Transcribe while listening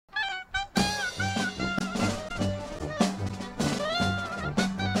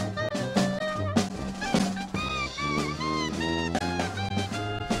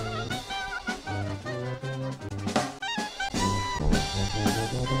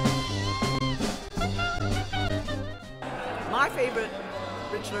My favorite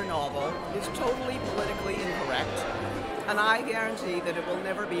Richler novel is totally politically incorrect, and I guarantee that it will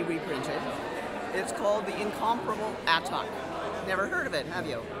never be reprinted. It's called The Incomparable Atuk. Never heard of it, have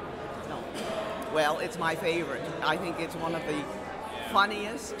you? No. Well, it's my favorite. I think it's one of the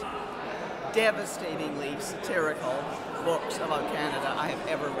funniest, devastatingly satirical books about Canada I have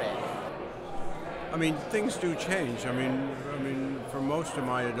ever read. I mean, things do change. I mean, for most of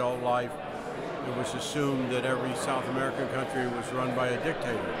my adult life, it was assumed that every South American country was run by a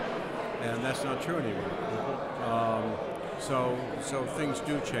dictator, and that's not true anymore. So things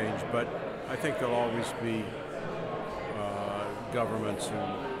do change, but I think there'll always be governments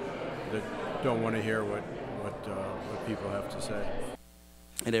that don't want to hear what people have to say.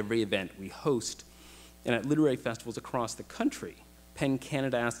 At every event we host, and at literary festivals across the country, PEN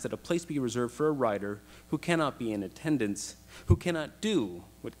Canada asks that a place be reserved for a writer who cannot be in attendance, who cannot do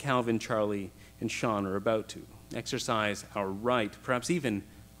what Calvin, Charlie, and Sean are about to, exercise our right, perhaps even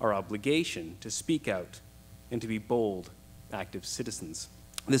our obligation, to speak out and to be bold, active citizens.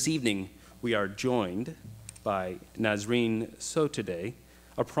 This evening, we are joined by Nasreen Sotoudeh,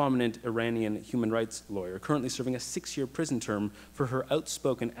 a prominent Iranian human rights lawyer, currently serving a 6-year prison term for her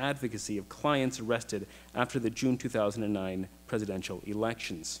outspoken advocacy of clients arrested after the June 2009 presidential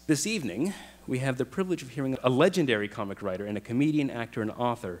elections. This evening, we have the privilege of hearing a legendary comic writer and a comedian, actor, and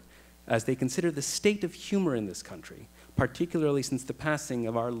author as they consider the state of humor in this country, particularly since the passing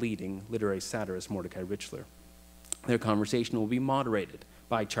of our leading literary satirist, Mordecai Richler. Their conversation will be moderated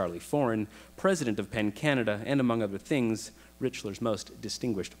by Charlie Foran, president of PEN Canada, and among other things, Richler's most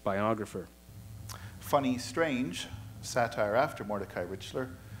distinguished biographer. Funny, strange, satire after Mordecai Richler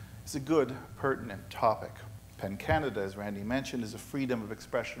is a good, pertinent topic. PEN Canada, as Randy mentioned, is a freedom of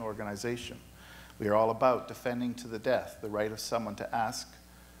expression organization. We are all about defending to the death the right of someone to ask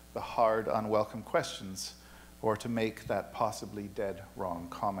the hard, unwelcome questions or to make that possibly dead wrong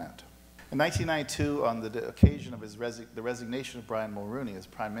comment. In 1992, on the occasion of the resignation of Brian Mulroney as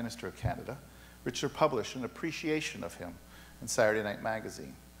Prime Minister of Canada, Richler published an appreciation of him in Saturday Night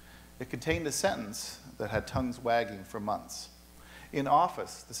Magazine. It contained a sentence that had tongues wagging for months. In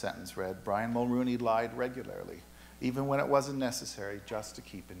office, the sentence read, Brian Mulroney lied regularly, even when it wasn't necessary, just to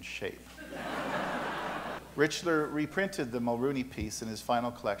keep in shape. Richler reprinted the Mulroney piece in his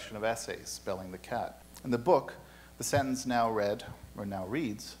final collection of essays, Spelling the Cat. In the book, the sentence now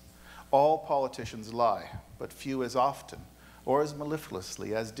reads, all politicians lie, but few as often, or as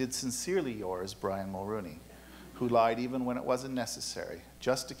mellifluously as did sincerely yours, Brian Mulroney, who lied even when it wasn't necessary,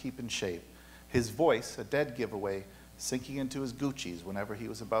 just to keep in shape, his voice a dead giveaway, sinking into his Gucci's whenever he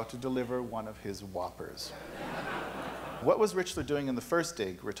was about to deliver one of his whoppers. What was Richler doing in the first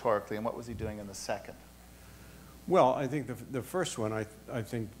dig, rhetorically, and what was he doing in the second? Well, I think the first one, I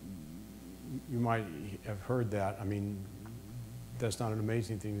think you might have heard that. I mean, that's not an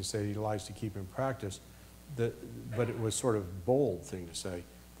amazing thing to say, he lies to keep in practice, but it was sort of bold thing to say.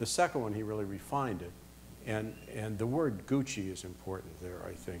 The second one, he really refined it. And the word Gucci is important there,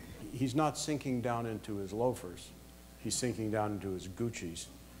 I think. He's not sinking down into his loafers. He's sinking down into his Gucci's.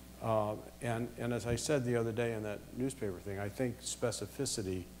 And as I said the other day in that newspaper thing, I think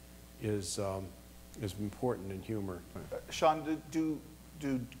specificity is important in humor. Sean,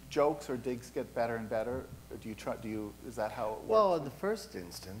 do jokes or digs get better and better? Is that how it works? Well, in the first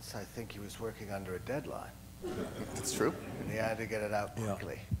instance, I think he was working under a deadline. That's true. And he had to get it out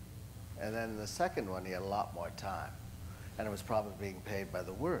quickly. Yeah. And then in the second one, he had a lot more time. And it was probably being paid by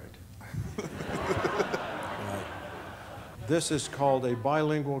the word. Right. This is called a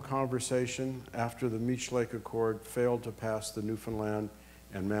bilingual conversation after the Meech Lake Accord failed to pass the Newfoundland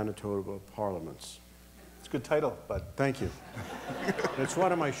and Manitoba parliaments. It's a good title, bud. Thank you. It's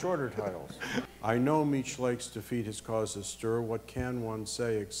one of my shorter titles. I know Meech Lake's defeat has caused a stir. What can one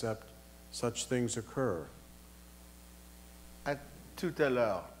say except such things occur? À tout à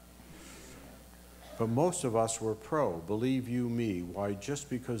l'heure. But most of us were pro, believe you me. Why, just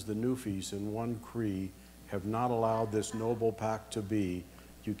because the Newfies in one Cree have not allowed this noble pact to be,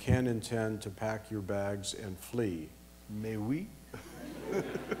 you can intend to pack your bags and flee. Mais oui.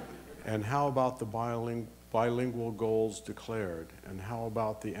 And how about the bilingual goals declared? And how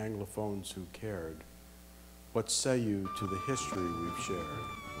about the Anglophones who cared? What say you to the history we've shared?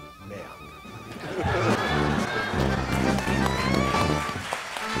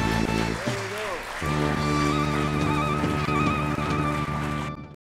 Merde.